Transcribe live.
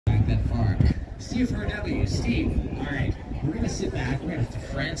that far. CFRW, Steve. All right, we're gonna sit back. We're gonna have to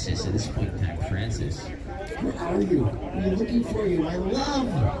Francis at this point in time. Francis, where are you? We're looking for you, my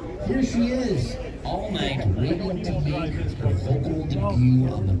love. Here she is. All night waiting to make her vocal debut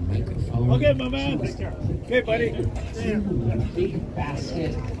on the microphone. Okay, my man. Okay, buddy. The big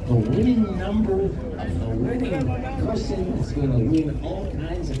basket, the winning number of the winning person that's going to win all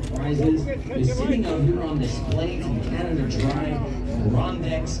kinds of prizes is sitting out here on display from Canada Dry,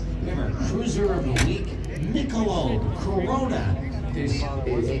 Rondex. We have our Cruiser of the Week, Michelob, Corona. There's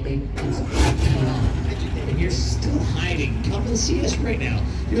and you're still hiding. Come and see us right now.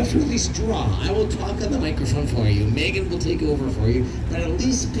 You have to at least draw. I will talk on the microphone for you. Megan will take over for you, but at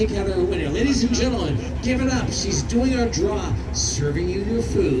least pick out our winner. Ladies and gentlemen, give it up. She's doing our draw, serving you your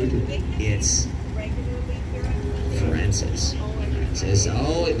food. It's Francis. Francis.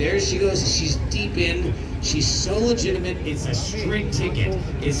 Oh, there she goes. She's deep in. She's so legitimate. It's a straight ticket.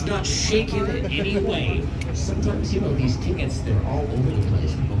 It's not shaken in any way. Sometimes, you know, these tickets, they're all over the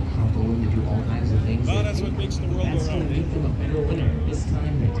place. People crumple them to do all kinds of things. Well, that's what makes the world go round. That's going to make them a better winner. This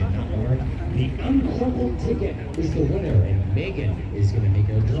time it did not work. The uncrumpled ticket is the winner, and Megan is going to make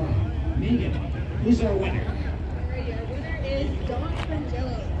our draw. Megan, who's our winner? Our winner is Don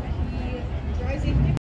Frangillo. He drives a